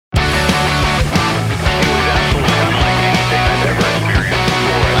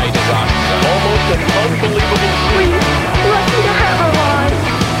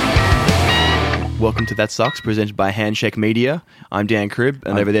welcome to That Sucks, presented by Handshake Media. I'm Dan Cribb,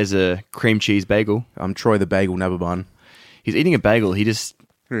 and over there's a cream cheese bagel. I'm Troy the Bagel Nababun. He's eating a bagel. He just...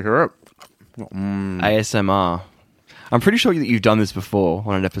 ASMR. I'm pretty sure that you've done this before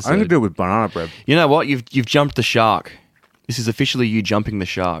on an episode. I'm going to do it with banana bread. You know what? You've jumped the shark. This is officially you jumping the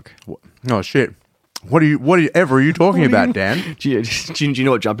shark. Oh, shit. What are you talking about, Dan? Do you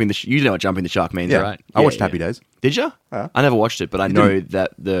know what jumping the you know what jumping the shark means, right? I watched Happy Days. Did you? Yeah. I never watched it, but I know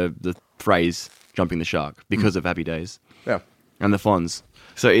that the phrase jumping the shark because of Happy Days. Yeah. And the Fonz.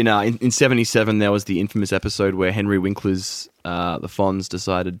 So in 77, there was the infamous episode where Henry Winkler's the Fonz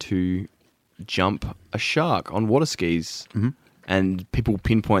decided to jump a shark on water skis. Mm-hmm. And people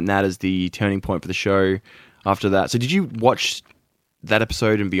pinpoint that as the turning point for the show after that. So did you watch that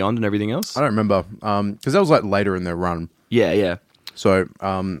episode and beyond and everything else? I don't remember. Because that was like later in their run. Yeah. So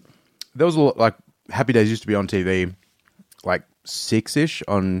there was a lot, like Happy Days used to be on TV like 6-ish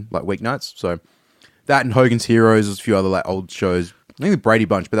on like weeknights. So that and Hogan's Heroes, there's a few other like old shows. I think the Brady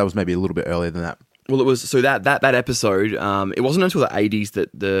Bunch, but that was maybe a little bit earlier than that. Well, it was so that episode. It wasn't until the 80s that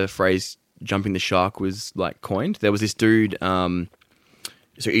the phrase "jumping the shark" was like coined. There was this dude.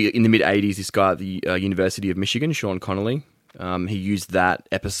 So in the mid 80s, this guy at the University of Michigan, Sean Connolly, he used that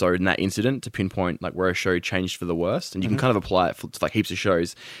episode and that incident to pinpoint like where a show changed for the worst, and you can kind of apply it to like heaps of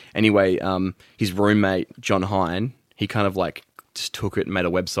shows. Anyway, his roommate John Hine, he kind of like just took it and made a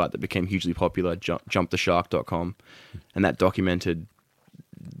website that became hugely popular, jumptheshark.com, and that documented,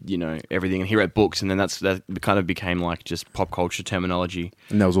 you know, everything. And he wrote books, and then that kind of became like just pop culture terminology.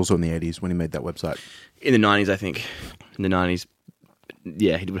 And that was also in the 80s when he made that website. In the 90s, I think. In the 90s.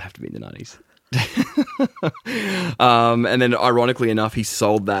 Yeah, he would have to be in the 90s. And then, ironically enough, he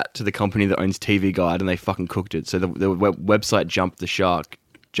sold that to the company that owns TV Guide, and they fucking cooked it. So the website jumped the shark.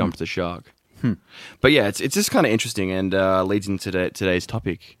 But yeah, it's just kind of interesting, and leads into today's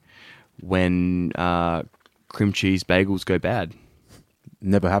topic: when cream cheese bagels go bad.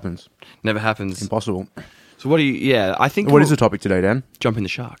 Never happens. Impossible. So what do you? Yeah, I think. What is the topic today, Dan? Jumping the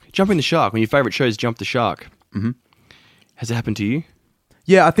shark. Jumping the shark. When your favorite show is Jump the Shark. Mm-hmm. Has it happened to you?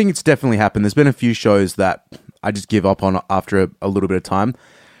 Yeah, I think it's definitely happened. There's been a few shows that I just give up on after a little bit of time.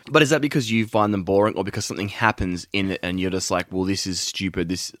 But is that because you find them boring, or because something happens in it and you're just like, well, this is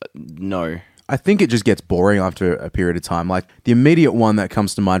stupid, no. I think it just gets boring after a period of time. Like, the immediate one that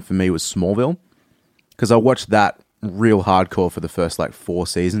comes to mind for me was Smallville, because I watched that real hardcore for the first,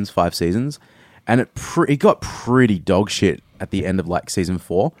 5 seasons, and it got pretty dog shit at the end of, season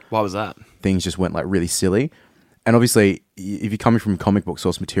 4. Why was that? Things just went, really silly. And obviously, if you're coming from comic book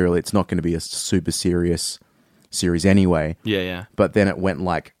source material, it's not going to be a super serious series anyway. Yeah. But then it went,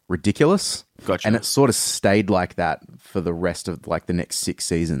 ridiculous. Gotcha. And it sort of stayed like that for the rest of, the next 6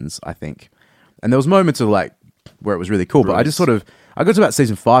 seasons, I think. And there was moments of, where it was really cool. But I just I got to about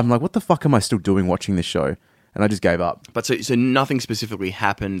season 5, I'm like, what the fuck am I still doing watching this show? And I just gave up. But so nothing specifically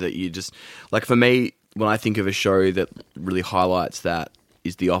happened that you just... for me, when I think of a show that really highlights that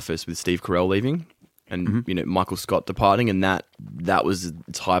is The Office with Steve Carell leaving. And, Michael Scott departing, and that was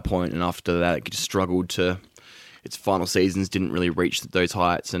its high point. And after that, it just struggled to... Its final seasons didn't really reach those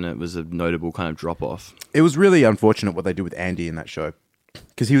heights, and it was a notable kind of drop-off. It was really unfortunate what they did with Andy in that show.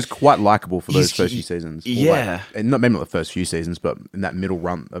 Because he was quite likable for those first few seasons. Yeah. And maybe not the first few seasons, but in that middle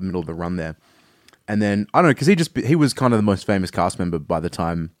of the run there. And then, I don't know, because he was kind of the most famous cast member by the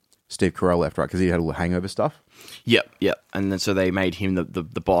time Steve Carell left, right? Because he had all the Hangover stuff. Yep. And then so they made him the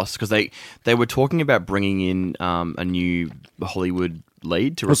boss, because they were talking about bringing in a new Hollywood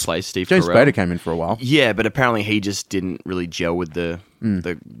lead to replace Steve James Carell. Spader came in for a while. Yeah, but apparently he just didn't really gel with the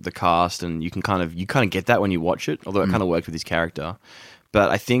cast, and you kind of get that when you watch it, although it kind of worked with his character. But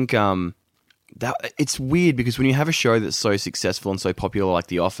I think that it's weird, because when you have a show that's so successful and so popular like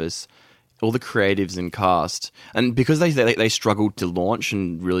The Office, all the creatives and cast, and because they struggled to launch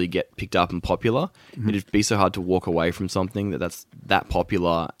and really get picked up and popular, it'd be so hard to walk away from something that's that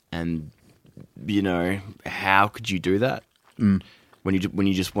popular. And how could you do that when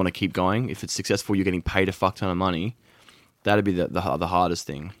you just want to keep going? If it's successful, you're getting paid a fuck ton of money. That'd be the hardest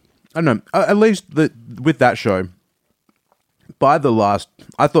thing. I don't know. At least with that show, I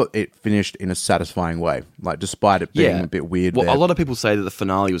thought it finished in a satisfying way. Despite it being a bit weird. Well, a lot of people say that the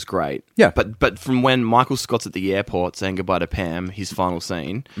finale was great. Yeah. But from when Michael Scott's at the airport saying goodbye to Pam, his final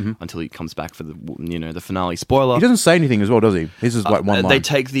scene, until he comes back for the finale. Spoiler. He doesn't say anything as well, does he? This is one line. They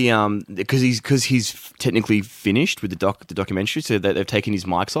take the because he's technically finished with the documentary, so they've taken his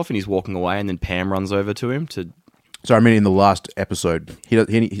mics off and he's walking away, and then Pam runs over to him to So I mean, in the last episode, I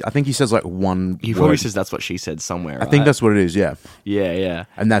think he says like one. He probably word. says that's what she said somewhere. I think right? that's what it is. Yeah, yeah.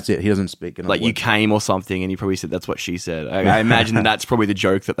 and that's it. He doesn't speak. Like you came or something, and he probably said that's what she said. I imagine that's probably the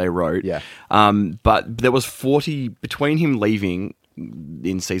joke that they wrote. Yeah. But there was 40 between him leaving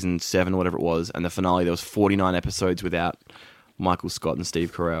in season 7 or whatever it was, and the finale. There was 49 episodes without Michael Scott and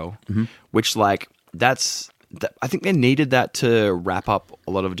Steve Carell, which like I think they needed that to wrap up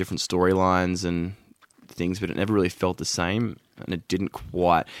a lot of different storylines and things, but it never really felt the same, and it didn't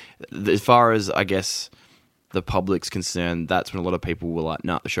quite. As far as I guess the public's concerned, that's when a lot of people were like,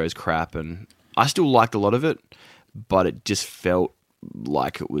 "Nah, the show's crap," and I still liked a lot of it, but it just felt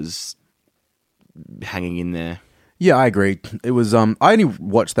like it was hanging in there. Yeah, I agree. It was. I only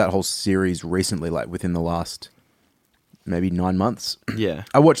watched that whole series recently, like within the last maybe 9 months. Yeah,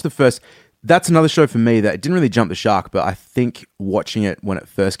 I watched the first. That's another show for me that didn't really jump the shark, but I think watching it when it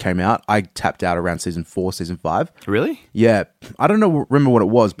first came out, I tapped out around season 4, season 5. really. Yeah, I don't know, remember what it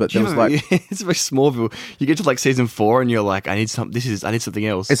was, but there was like it's very Smallville. You get to like season 4, and you're like, I need something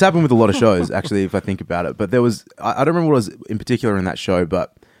else. it's happened with a lot of shows actually, if I think about it. But there was I don't remember what it was in particular in that show,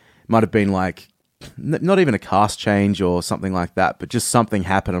 but it might have been like not even a cast change or something like that, but just something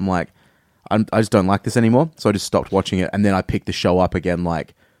happened. I'm like, I just don't like this anymore, so I just stopped watching it, and then I picked the show up again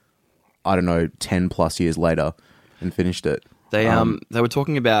like, I don't know, 10 plus years later and finished it. They were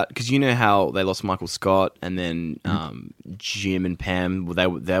talking about, because you know how they lost Michael Scott, and then Jim and Pam, they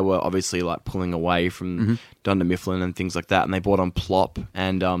were obviously like pulling away from Dunder Mifflin and things like that, and they brought on Plop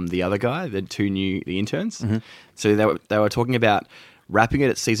and the other guy, the interns. So they were talking about wrapping it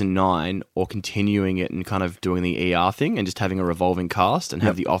at season 9 or continuing it and kind of doing the ER thing and just having a revolving cast and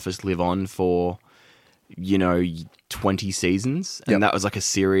have The Office live on for 20 seasons, and that was like a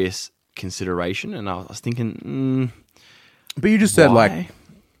serious consideration. And I was thinking, but you just said why? like,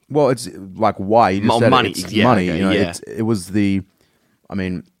 well, it's like why you just said money, it's yeah, money. okay, It was the, I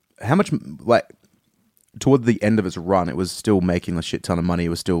mean, how much like toward the end of its run, it was still making a shit ton of money. It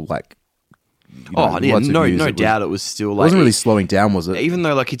was still like, lots of views. no doubt, it was still like it wasn't really slowing down, was it? Even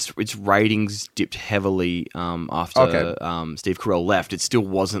though like its ratings dipped heavily after Steve Carell left, it still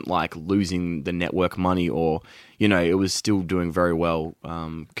wasn't like losing the network money, or it was still doing very well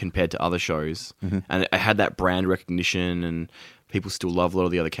compared to other shows, and it had that brand recognition, and people still love a lot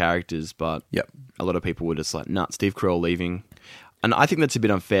of the other characters, but a lot of people were just like, nah, Steve Carell leaving. And I think that's a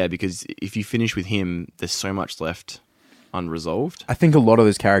bit unfair, because if you finish with him, there's so much left unresolved. I think a lot of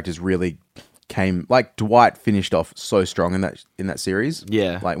those characters really came, like Dwight finished off so strong in that series.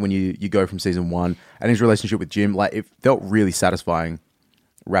 Yeah. Like when you go from season 1, and his relationship with Jim, like it felt really satisfying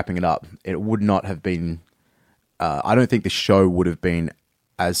wrapping it up. It would not have been, I don't think the show would have been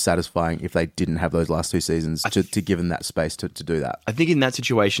as satisfying if they didn't have those last 2 seasons to give them that space to do that. I think in that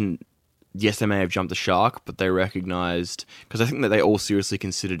situation, yes, they may have jumped the shark, but they recognized, because I think that they all seriously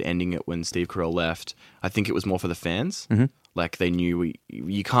considered ending it when Steve Carell left. I think it was more for the fans. Like they knew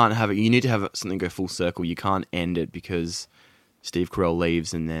you can't have it. You need to have something go full circle. You can't end it because Steve Carell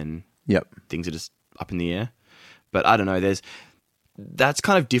leaves and then things are just up in the air. But I don't know. That's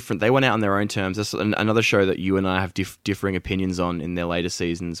kind of different. They went out on their own terms. That's another show that you and I have differing opinions on in their later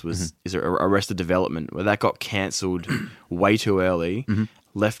seasons is Arrested Development, where that got cancelled way too early,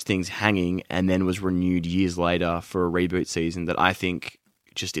 left things hanging, and then was renewed years later for a reboot season that I think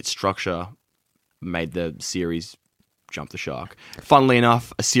just its structure made the series jump the shark. Funnily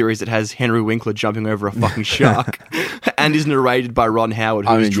enough, a series that has Henry Winkler jumping over a fucking shark and is narrated by Ron Howard,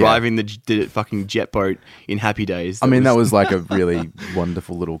 who was driving the fucking jet boat in Happy Days. That was like a really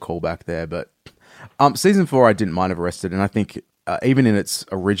wonderful little callback there. But season 4, I didn't mind of Arrested, and I think even in its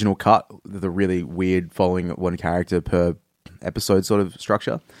original cut, the really weird following one character per episode sort of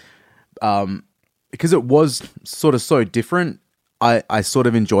structure, because it was sort of so different, I sort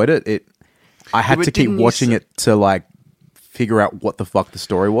of enjoyed it. I had to keep watching it to like figure out what the fuck the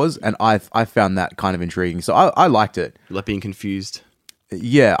story was, and I found that kind of intriguing. So I liked it. You like being confused?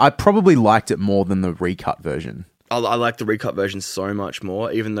 Yeah, I probably liked it more than the recut version. I like the recut version so much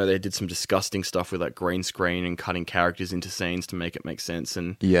more, even though they did some disgusting stuff with like green screen and cutting characters into scenes to make it make sense.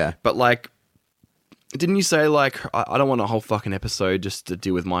 And but like, didn't you say like I don't want a whole fucking episode just to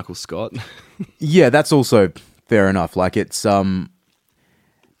deal with Michael Scott? Yeah, that's also fair enough. Like it's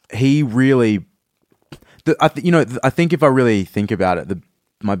he really. I think if I really think about it,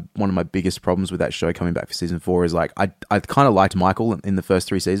 one of my biggest problems with that show coming back for season 4 is like I kind of liked Michael in the first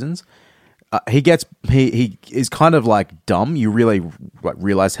 3 seasons. He is kind of like dumb. You really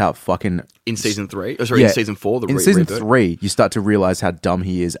realize how fucking in season 3. Oh, sorry, in season 4. In season 3, you start to realize how dumb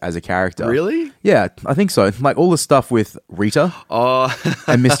he is as a character. Really? Yeah, I think so. Like all the stuff with Rita,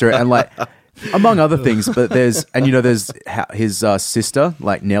 and Mister, and like among other things. But there's his sister,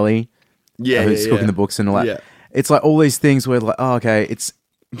 like Nellie, who's cooking the books and all that. Yeah. It's like all these things where like, oh, okay,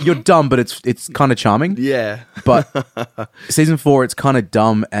 you're dumb, but it's kind of charming. Yeah. But season 4, it's kind of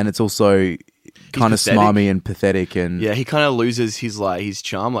dumb and it's also kind of smarmy and pathetic. And yeah, he kind of loses his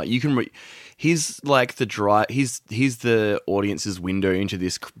charm. Like you can, he's like he's the audience's window into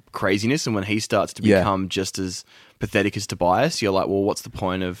this craziness. And when he starts to become just as pathetic as Tobias, you're like, well, what's the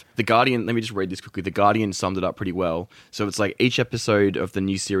point of The Guardian? Let me just read this quickly. The Guardian summed it up pretty well. So it's like each episode of the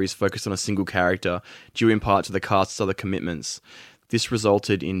new series focused on a single character, due in part to the cast's other commitments. This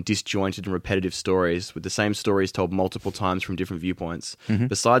resulted in disjointed and repetitive stories, with the same stories told multiple times from different viewpoints.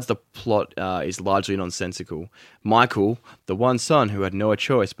 Besides, the plot is largely nonsensical. Michael, the one son who had no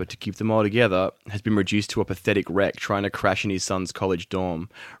choice but to keep them all together, has been reduced to a pathetic wreck trying to crash in his son's college dorm.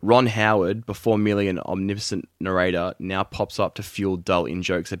 Ron Howard, before merely an omniscient narrator, now pops up to fuel dull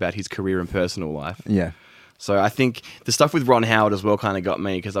in-jokes about his career and personal life. Yeah. So I think the stuff with Ron Howard as well kind of got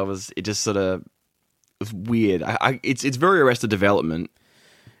me, because it just sort of... It's weird. It's very Arrested Development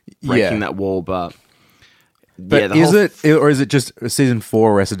breaking that wall, but is it just season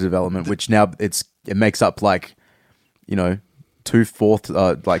 4 Arrested Development, which now it makes up like 2/5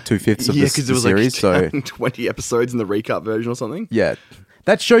 of the series, like so 20 episodes in the recut version or something. Yeah,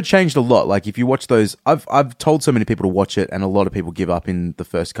 that show changed a lot. Like if you watch those, I've told so many people to watch it, and a lot of people give up in the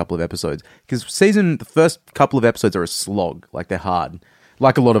first couple of episodes because the first couple of episodes are a slog. Like they're hard,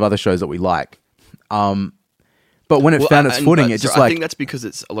 like a lot of other shows that we like. But when it found its footing, I think that's because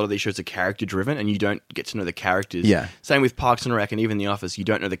a lot of these shows are character driven, and you don't get to know the characters. Yeah. Same with Parks and Rec and even The Office, you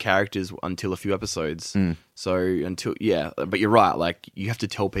don't know the characters until a few episodes. So but you're right. Like you have to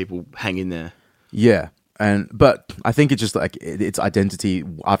tell people, hang in there. Yeah, but I think it's just like its identity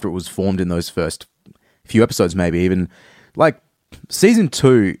after it was formed in those first few episodes, maybe even like season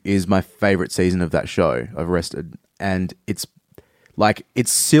 2 is my favorite season of that show of Arrested, and it's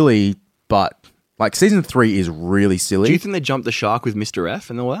silly, but. Like, season 3 is really silly. Do you think they jumped the shark with Mr. F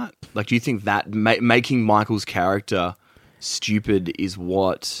and all that? Like, do you think that making Michael's character stupid is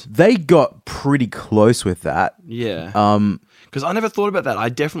what... They got pretty close with that. Yeah. Because I never thought about that. I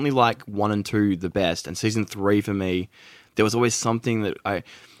definitely like 1 and 2 the best. And season 3, for me, there was always something that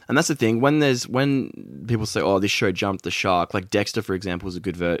And that's the thing, when people say, oh, this show jumped the shark, like Dexter, for example, is a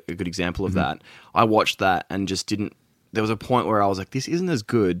good example of that. I watched that and just didn't... There was a point where I was like, this isn't as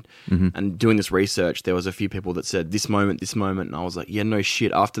good. And doing this research, there was a few people that said this moment. And I was like, yeah, no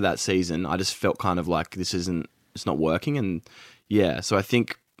shit. After that season, I just felt kind of like it's not working. And yeah, so I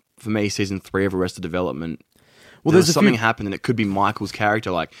think for me, season 3 of Arrested Development, there's something happened, and it could be Michael's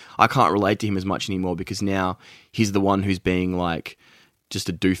character. Like, I can't relate to him as much anymore because now he's the one who's being like just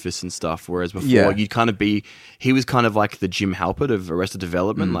a doofus and stuff. Whereas before, he was kind of like the Jim Halpert of Arrested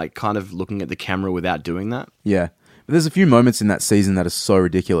Development, like kind of looking at the camera without doing that. Yeah. But there's a few moments in that season that are so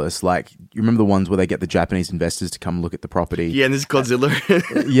ridiculous. Like, you remember the ones where they get the Japanese investors to come look at the property? Yeah, and there's Godzilla.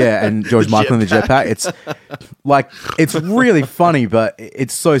 Yeah, and George Michael in the jetpack. It's really funny, but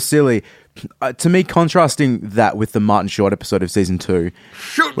it's so silly. To me, contrasting that with the Martin Short episode of season 2.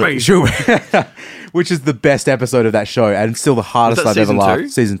 Shoot me! Which is the best episode of that show, and still the hardest I've ever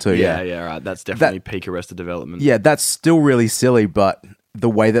laughed. Season 2, yeah. Yeah, right. That's definitely peak Arrested Development. Yeah, that's still really silly, but... the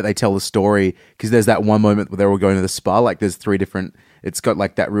way that they tell the story, because there's that one moment where they're all going to the spa, like there's 3 different, it's got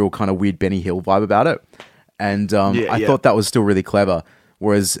like that real kind of weird Benny Hill vibe about it. And I thought that was still really clever.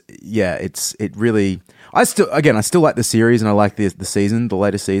 Whereas, yeah, it really, I still like the series and I like the season, the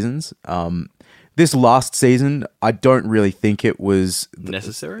later seasons. This last season, I don't really think it was...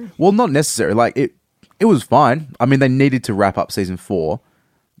 necessary? Well, not necessary. Like, it was fine. I mean, they needed to wrap up season 4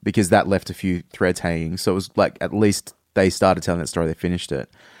 because that left a few threads hanging. So it was like, at least... they started telling that story, they finished it.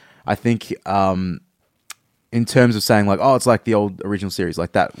 I think in terms of saying like, oh, it's like the old original series,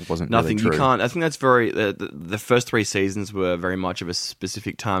 like that wasn't nothing. Really true. You can't. I think that's very. The first 3 seasons were very much of a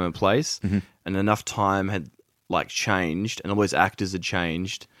specific time and place, and enough time had like changed, and all those actors had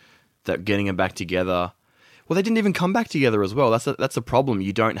changed that getting them back together. Well, they didn't even come back together as well. That's a problem.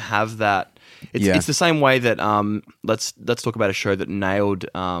 You don't have that. It's the same way that let's talk about a show that nailed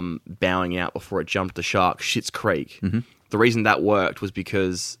bowing out before it jumped the shark. Schitt's Creek. The reason that worked was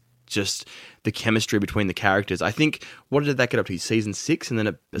because just the chemistry between the characters. I think, what did that get up to? Season 6 and then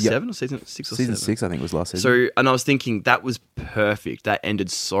a 7 or season 6 or 7? Season 6, I think, was last season. So, and I was thinking that was perfect. That ended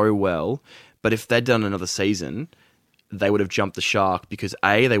so well. But if they'd done another season, they would have jumped the shark because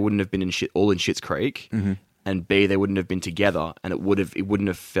A, they wouldn't have been all in Schitt's Creek. And B, they wouldn't have been together, and it wouldn't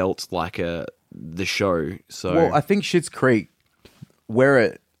have felt like the show. So, well, I think Schitt's Creek, where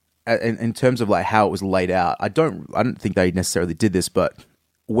it in terms of like how it was laid out, I don't think they necessarily did this, but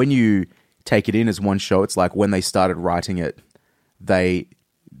when you take it in as one show. It's like when they started writing it, they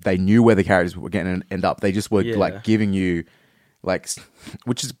knew where the characters were going to end up. They just were like giving you like,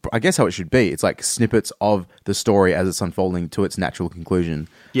 which is I guess how it should be. It's like snippets of the story as it's unfolding to its natural conclusion.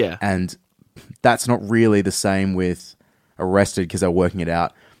 Yeah. And that's not really the same with Arrested because they're working it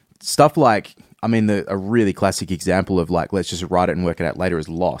out. Stuff like, I mean, a really classic example of like, let's just write it and work it out later is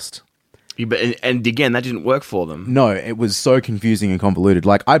Lost. And again, that didn't work for them. No, it was so confusing and convoluted.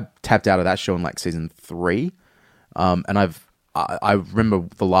 Like I tapped out of that show in like season 3. And I remember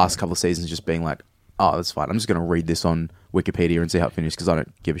the last couple of seasons just being like, oh, that's fine. I'm just going to read this on Wikipedia and see how it finishes because I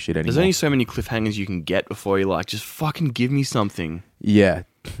don't give a shit anymore. There's only so many cliffhangers you can get before you're like, just fucking give me something. Yeah,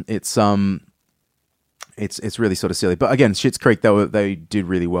 it's really sort of silly. But again, Schitt's Creek, they did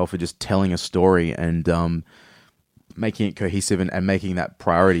really well for just telling a story and making it cohesive and making that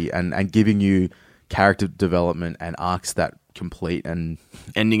priority and giving you character development and arcs that complete and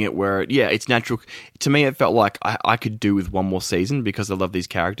ending it where it's natural. To me, it felt like I could do with one more season because I love these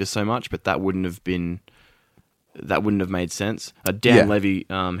characters so much, but that wouldn't have made sense. Dan Levy,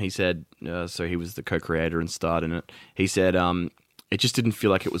 he said, so he was the co-creator and starred in it. He said, it just didn't feel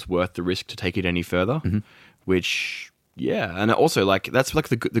like it was worth the risk to take it any further, which, and also like that's like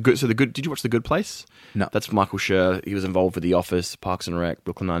the good. So the good. Did you watch The Good Place? No, that's Michael Schur. He was involved with The Office, Parks and Rec,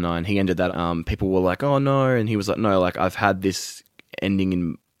 Brooklyn Nine-Nine. He ended that. People were like, "Oh no," and he was like, "No, like I've had this ending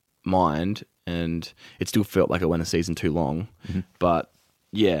in mind, and it still felt like it went a season too long." But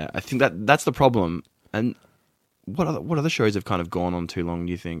yeah, I think that's the problem. And what other shows have kind of gone on too long?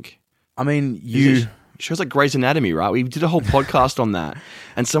 Do you think? I mean, shows like Grey's Anatomy, right? We did a whole podcast on that.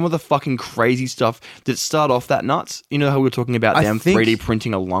 And some of the fucking crazy stuff, did it start off that nuts? You know how we were talking about them 3D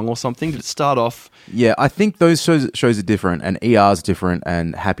printing a lung or something? Did it start off? Yeah, I think those shows are different, and ER's different,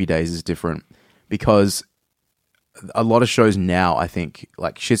 and Happy Days is different, because a lot of shows now, I think,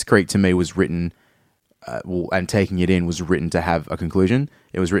 like Schitt's Creek to me was written, and Taking It In was written to have a conclusion.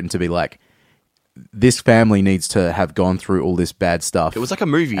 It was written to be like, this family needs to have gone through all this bad stuff. It was like a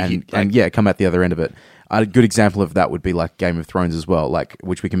movie. And come out the other end of it. A good example of that would be like Game of Thrones as well, like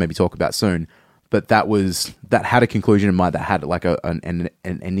which we can maybe talk about soon. But that had a conclusion in mind, that had like an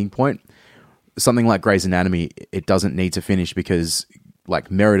ending point. Something like Grey's Anatomy, it doesn't need to finish because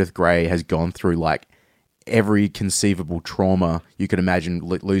like Meredith Grey has gone through like every conceivable trauma you could imagine,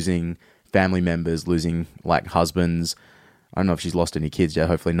 losing family members, losing like husbands. I don't know if she's lost any kids yet,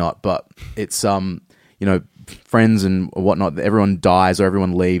 hopefully not, but it's, friends and whatnot, everyone dies or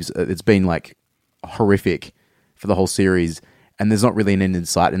everyone leaves. It's been like horrific for the whole series, and there's not really an end in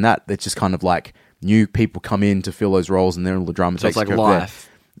sight in that. It's just kind of like new people come in to fill those roles and then all the drama takes it's like life.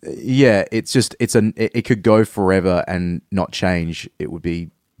 Yeah, it's just, it could go forever and not change. It would be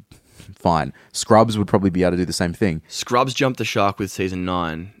fine. Scrubs would probably be able to do the same thing. Scrubs jumped the shark with season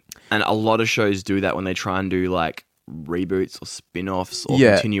 9, and a lot of shows do that when they try and do like reboots or spin-offs or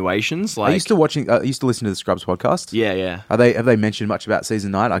continuations. Like, I used to listen to the Scrubs podcast. Yeah. Have they mentioned much about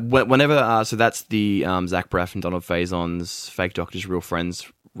season 9? Whenever, so that's the Zach Braff and Donald Faison's Fake Doctors, Real Friends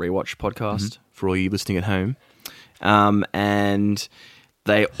rewatch podcast for all you listening at home. And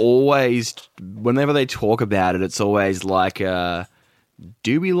they always, whenever they talk about it, it's always like,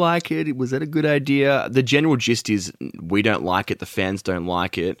 do we like it? Was that a good idea? The general gist is we don't like it. The fans don't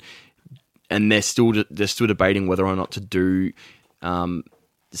like it. And they're still debating whether or not to do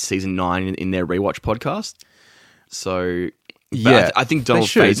season 9 in their rewatch podcast. So, I think Donald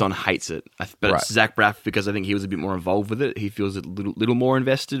Faison hates it. But it's Zach Braff, because I think he was a bit more involved with it. He feels a little more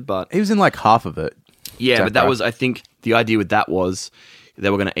invested. But he was in like half of it. Yeah, Zach but that Braff. was, I think, the idea with that was they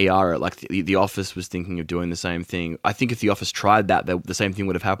were going to ER it. Like the Office was thinking of doing the same thing. I think if the Office tried that, the same thing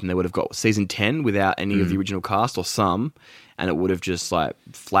would have happened. They would have got season 10 without any of the original cast or some, and it would have just like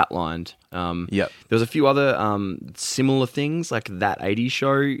flatlined. There was a few other similar things like That 80s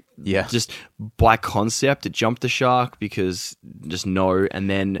Show. Yeah. Just by concept, it jumped the shark because just no. And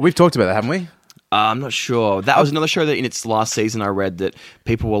then We've talked about that, haven't we? I'm not sure. That was another show that in its last season I read that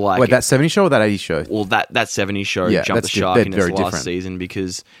people were like... Wait, that 70s show or that 80s show? Well, that 70s show jumped the shark in its last season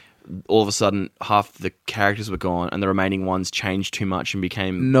because all of a sudden half the characters were gone and the remaining ones changed too much and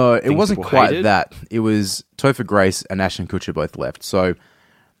became... No, it wasn't quite hated. that. It was Topher Grace and Ashton Kutcher both left. So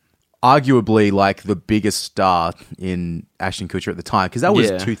arguably like the biggest star in Ashton Kutcher at the time, because that was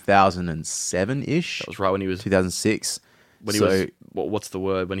 2007-ish. That was right when he was... 2006. When he was... What's the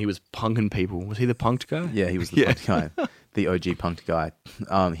word? When he was punking people. Was he the punked guy? Yeah, he was the punked guy. The OG punked guy.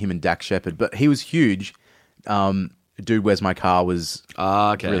 Him and Dak Shepard. But he was huge. Dude, Where's My Car was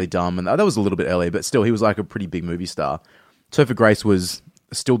really dumb. And that was a little bit earlier, but still, he was like a pretty big movie star. Topher Grace was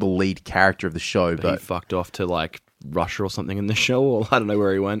still the lead character of the show. But he fucked off to like Russia or something in the show, or I don't know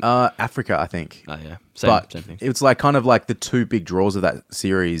where he went. Africa, I think. Oh yeah, But same thing. it's like kind of like the two big draws of that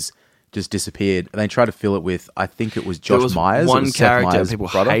series just disappeared, and they tried to fill it with, I think it was Josh There was Myers. It one was Seth character Meyers' people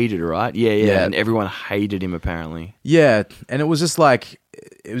brother. hated, right? Yeah, Yeah. and everyone hated him apparently. Yeah, and it was just like,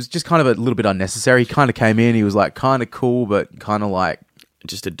 it was just kind of a little bit unnecessary. He kind of came in, he was like kind of cool, but kind of like,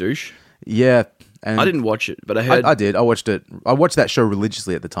 Just a douche. yeah. And I didn't watch it, but I heard I did. I watched it. I watched that show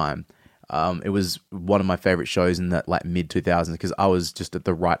religiously at the time. It was one of my favorite shows in that like mid 2000s because I was just at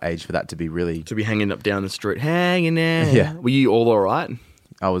the right age for that to be really. to be hanging up down the street, hanging out. Yeah. Were you all right?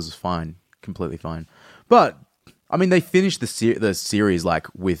 I was fine, completely fine. But I mean, they finished the series like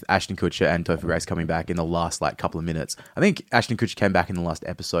with Ashton Kutcher and Topher Grace coming back in the last like couple of minutes. I think Ashton Kutcher came back in the last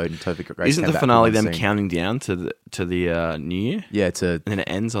episode, and Topher Grace. Isn't came the back finale for one them scene. counting down to the New Year? Yeah, And then it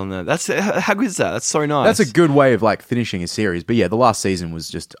ends on the. That's how good is that? That's so nice. that's a good way of like finishing a series. But yeah, the last season was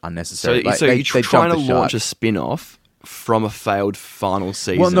just So, unnecessary. Like, so they you're trying to jumped the launch shark. a spin-off from a failed final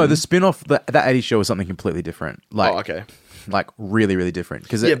season. Well, no, the spin-off that 80s show was something completely different. Like, Oh, okay. like really, really different.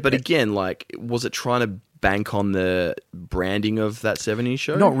 Because Yeah, but again, like, was it trying to bank on the branding of that 70s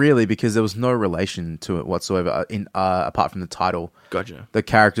show? not really, because there was no relation to it whatsoever. Apart from the title, Gotcha. the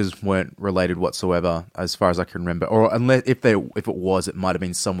characters weren't related whatsoever, as far as I can remember. Or unless if it was, it might have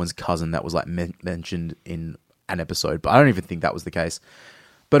been someone's cousin that was like mentioned in an episode. But I don't even think that was the case.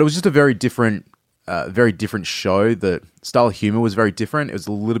 But it was just a very different show. The style of humor was very different. It was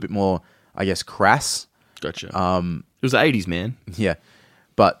a little bit more, I guess, crass. Gotcha. It was the 80s, man. Yeah,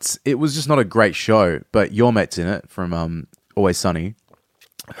 but it was just not a great show. But your mate's in it from Always Sunny.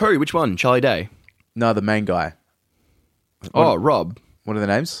 Hurry, which one? Charlie Day? No, the main guy. Oh, Rob. What are their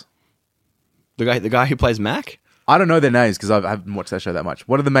names? The guy who plays Mac? I don't know their names because I haven't watched that show that much.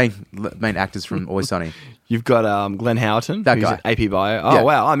 What are the main actors from Always Sunny? You've got Glenn Howerton. That who's guy. AP Bio. Oh, Yeah.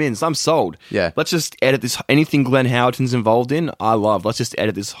 wow. I'm sold. Yeah. Let's just edit this. Anything Glenn Howerton's involved in, I love. Let's just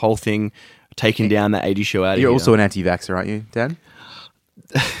edit this whole thing, taking down that 80s show out of here. You're also an anti-vaxxer, aren't you, Dan?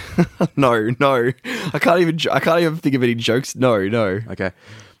 No. I can't even think of any jokes. No. Okay.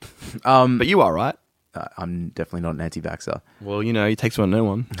 But you are, right? I'm definitely not an anti-vaxxer. Well, it takes one to know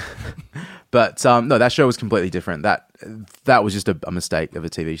one. But no, that show was completely different. That was just a mistake of a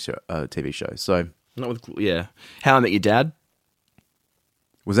TV show. So Not with, yeah. How I Met Your Dad.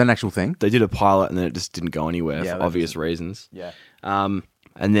 was that an actual thing? They did a pilot and then it just didn't go anywhere Yeah, for that obvious reasons. Yeah.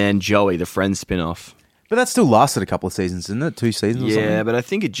 And then Joey, the Friends spin-off. But that still lasted a couple of seasons, didn't it? 2 seasons or something? Yeah, but I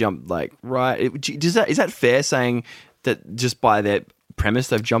think it jumped like right. Is that fair saying that just by their premise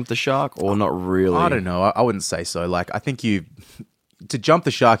they've jumped the shark, or not really? I don't know. I wouldn't say so. Like, I think to jump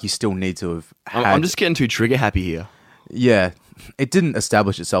the shark, you still need to have had... I'm just getting too trigger happy here. Yeah. It didn't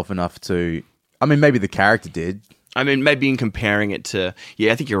establish itself enough to... I mean, maybe the character did. I mean, maybe in comparing it to,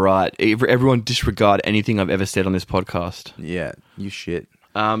 I think you're right. Everyone disregard anything I've ever said on this podcast. Yeah, you shit.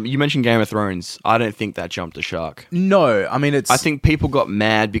 You mentioned Game of Thrones. I don't think that jumped the shark. No, I mean, it's... I think people got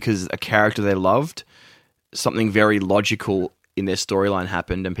mad because a character they loved, something very logical in their storyline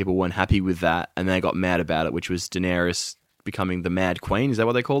happened, and people weren't happy with that, and they got mad about it, which was Daenerys becoming the Mad Queen. Is that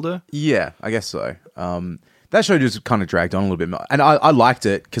what they called her? Yeah, I guess so. That show just kind of dragged on a little bit more. And I liked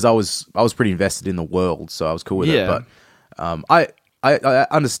it because I was pretty invested in the world, so I was cool with Yeah. it. But I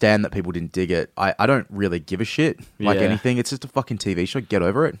understand that people didn't dig it. I don't really give a shit, like Yeah. anything. It's just a fucking TV show. Get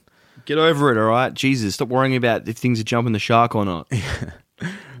over it. Get over it, all right? Jesus, stop worrying about if things are jumping the shark or not.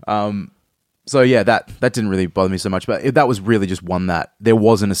 So yeah, that didn't really bother me so much. But that was really just one that there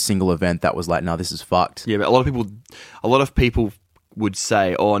wasn't a single event that was like, no, this is fucked. Yeah, but a lot of people would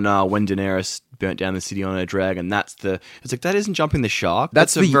say, "Oh no, when Daenerys burnt down the city on her dragon, it's like that isn't jumping the shark.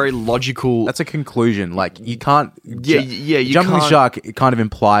 That's a very logical. That's a conclusion. Like, you can't... Yeah, you jumping the can't- shark, it kind of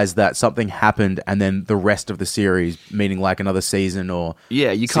implies that something happened and then the rest of the series, meaning like another season or...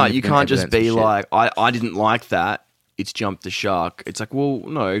 Yeah, you can't significant just evidence and be shit. like, I didn't like that. It's jumped the shark. It's like, well,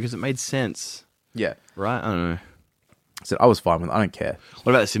 no, because it made sense, Yeah. right? I don't know. So I was fine with it. I don't care.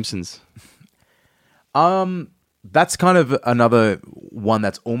 What about The Simpsons? That's kind of another one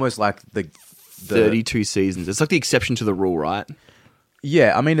that's almost like the 32 seasons. It's like the exception to the rule, right?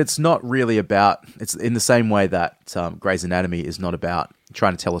 Yeah, I mean, it's not really about... It's in the same way that Grey's Anatomy is not about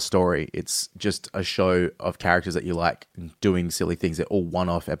trying to tell a story. It's just a show of characters that you like doing silly things. They're all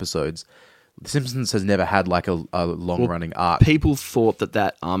one-off episodes. The Simpsons has never had like a long-running arc. People thought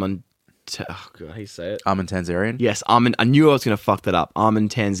that Armin... oh, God, how do you say it? Armin Tanzarian? Yes, Armin. I knew I was going to fuck that up. Armin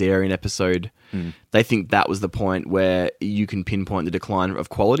Tanzarian episode. They think that was the point where you can pinpoint the decline of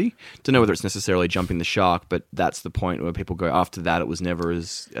quality. Don't know whether it's necessarily jumping the shark, but that's the point where people go, after that, it was never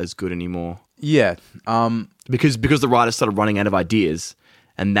as good anymore. Yeah. Because the writers started running out of ideas,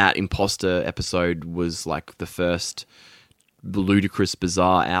 and that imposter episode was like the first ludicrous,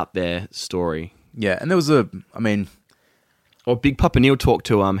 bizarre, out there story. Yeah, and there was Or Big Papa Neil talked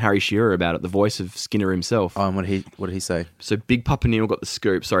to Harry Shearer about it, the voice of Skinner himself. what did he say? So Big Papa Neil got the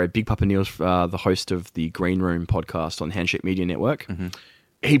scoop. Sorry, Big Papa Neil's the host of the Green Room podcast on Handshake Media Network. Mm-hmm.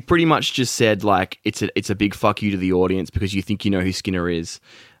 He pretty much just said like it's a big fuck you to the audience because you think you know who Skinner is,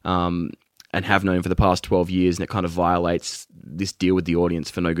 and have known for the past 12 years, and it kind of violates this deal with the audience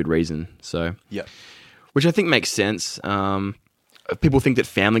for no good reason. So Yeah. which I think makes sense. People think that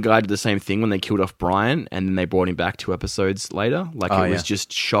Family Guy did the same thing when they killed off Brian and then they brought him back 2 episodes later. Like it was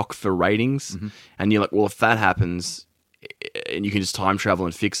just shock for ratings. Mm-hmm. And you're like, well, if that happens and you can just time travel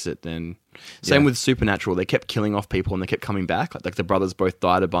and fix it, then... Same with Supernatural. They kept killing off people and they kept coming back. Like the brothers both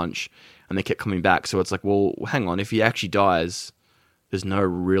died a bunch and they kept coming back. So it's like, well, hang on. If he actually dies... There's no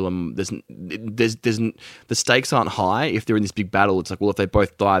real... the stakes aren't high. If they're in this big battle, it's like, well, if they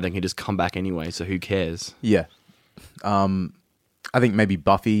both die, they can just come back anyway. So who cares? Yeah. I think maybe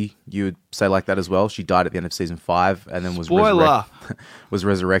Buffy, you would say like that as well. She died at the end of season 5 and then was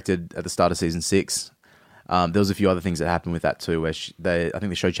resurrected at the start of season 6. There was a few other things that happened with that too, where I think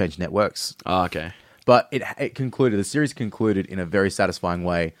the show changed networks. Oh, okay. But it concluded. The series concluded in a very satisfying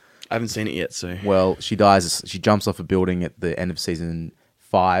way. I haven't seen it yet, so... Well, she dies. She jumps off a building at the end of season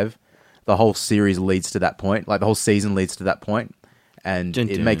 5. The whole series leads to that point. Like, the whole season leads to that point. And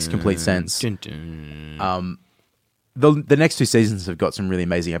it makes complete sense. The next 2 seasons have got some really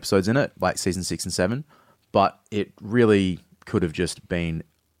amazing episodes in it, like season 6 and 7. But it really could have just been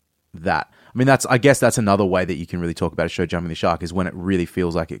that. I mean, I guess that's another way that you can really talk about a show jumping the shark is when it really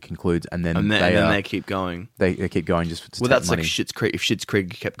feels like it concludes, and then they keep going. They keep going just to well, take that's money. like Schitt's Creek. If Schitt's Creek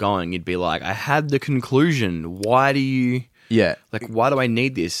kept going, you'd be like, I had the conclusion. Why do you? Yeah. Like, why do I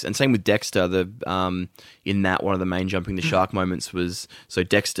need this? And same with Dexter. In that one of the main jumping the shark moments was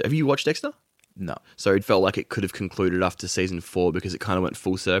Dexter. Have you watched Dexter? No. So it felt like it could have concluded after season 4 because it kind of went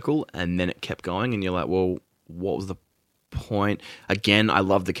full circle, and then it kept going, and you're like, well, what was the point? Again, I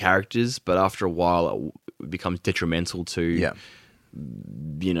love the characters, but after a while it becomes detrimental to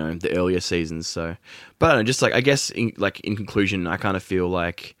the earlier seasons. So, but I don't know, just like, I guess in conclusion, I kind of feel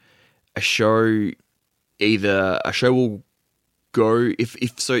like a show will go if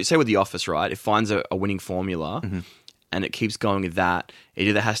say with The Office, right? It finds a winning formula and it keeps going with that. It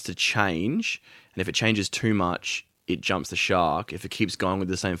either has to change, and if it changes too much, it jumps the shark. If it keeps going with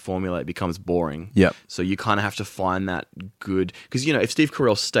the same formula, it becomes boring. Yep. So you kind of have to find that good... Because, if Steve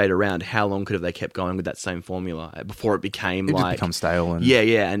Carell stayed around, how long could have they kept going with that same formula before it became just become stale. And...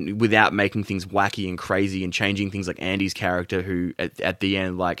 Yeah, and without making things wacky and crazy and changing things like Andy's character, who at the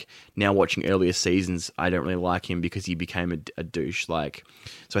end, like, now watching earlier seasons, I don't really like him because he became a douche. Like,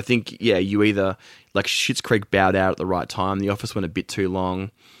 so I think, you either... Like, Schitt's Creek bowed out at the right time. The Office went a bit too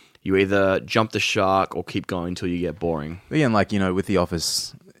long. You either jump the shark or keep going until you get boring. Again, with The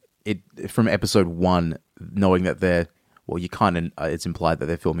Office, from episode 1, knowing that it's implied that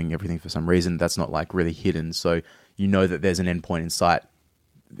they're filming everything for some reason. That's not like really hidden. So you know that there's an end point in sight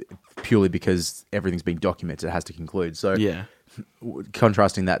purely because everything's being documented. It has to conclude. So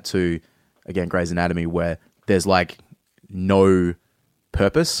contrasting that to, again, Grey's Anatomy, where there's like no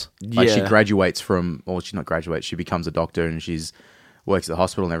purpose. Like she graduates she not graduates, she becomes a doctor and she's works at the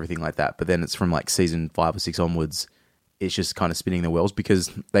hospital and everything like that. But then it's from like season 5 or 6 onwards, it's just kind of spinning their wheels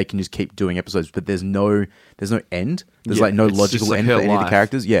because they can just keep doing episodes, but there's no end. There's like no logical end for any of the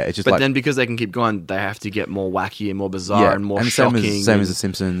characters. Yeah, it's just but then because they can keep going, they have to get more wacky and more bizarre and more shocking. Same as The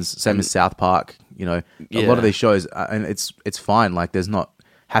Simpsons, same as South Park. A lot of these shows, and it's fine. Like there's not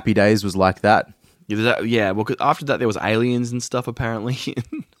Happy Days was like that. Well, 'cause after that there was aliens and stuff apparently.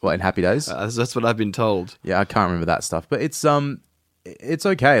 What, in Happy Days? That's what I've been told. Yeah, I can't remember that stuff, but it's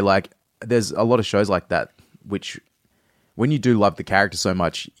okay. Like there's a lot of shows like that, which when you do love the character so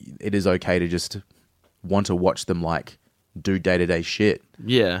much, it is okay to just want to watch them like do day-to-day shit.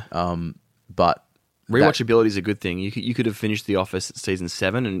 Yeah. But rewatchability is a good thing. You could have finished The Office at season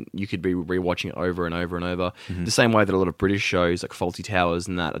 7 and you could be rewatching it over and over and over. Mm-hmm. The same way that a lot of British shows like Fawlty Towers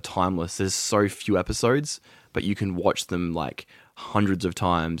and that are timeless. There's so few episodes, but you can watch them like hundreds of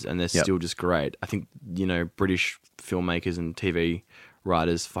times and they're still just great. I think, British filmmakers and TV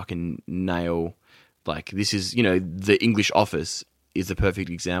writers fucking nail, like, this is, the English Office is the perfect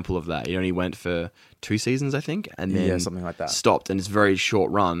example of that. It only went for 2 seasons, I think, and then something like that. Stopped, and it's a very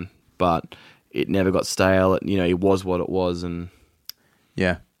short run, but it never got stale. It was what it was, and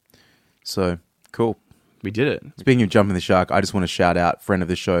so cool. We did it. Speaking of jumping the shark, I just want to shout out friend of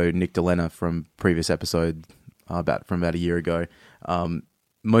the show Nick Delena from previous episode from about a year ago.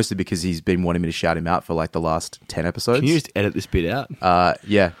 mostly because he's been wanting me to shout him out for like the last 10 episodes. Can you just edit this bit out?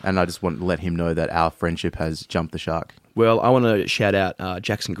 Yeah, and I just want to let him know that our friendship has jumped the shark. Well, I want to shout out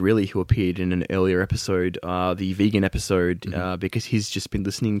Jackson Grilly, who appeared in an earlier episode, the vegan episode, because he's just been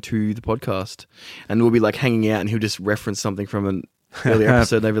listening to the podcast. And we'll be like hanging out and he'll just reference something from an earlier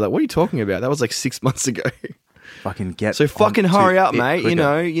episode. And they'll be like, what are you talking about? That was like 6 months ago. Fucking get So fucking hurry up, mate. quicker. You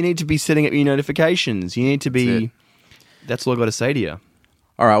know, you need to be setting up your notifications. You need to be... That's all I got to say to you.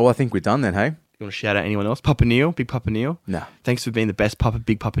 All right, well, I think we're done then, hey? You want to shout out anyone else? Papa Neil, Big Papa Neil. No. Thanks for being the best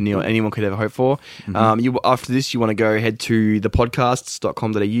Big Papa Neil anyone could ever hope for. After this, you want to go head to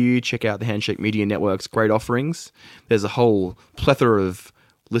thepodcasts.com.au, check out the Handshake Media Network's great offerings. There's a whole plethora of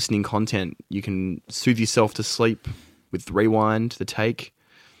listening content. You can soothe yourself to sleep with Rewind, The Take,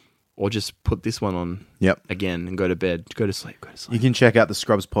 or just put this one on again and go to bed. Go to sleep. You can check out the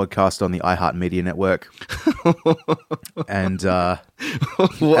Scrubs podcast on the iHeartMedia Network. and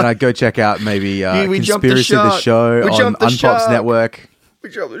I'd go check out maybe Conspiracy the Show on Unpops Network. We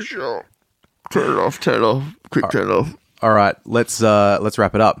jumped the show. Turn it off. Turn it off. All right, let's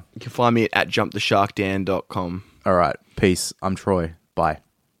wrap it up. You can find me at jumpthesharkdan.com. All right, peace. I'm Troy. Bye.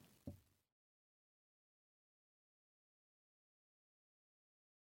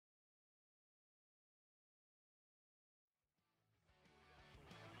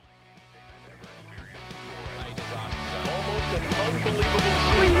 Almost an unbelievable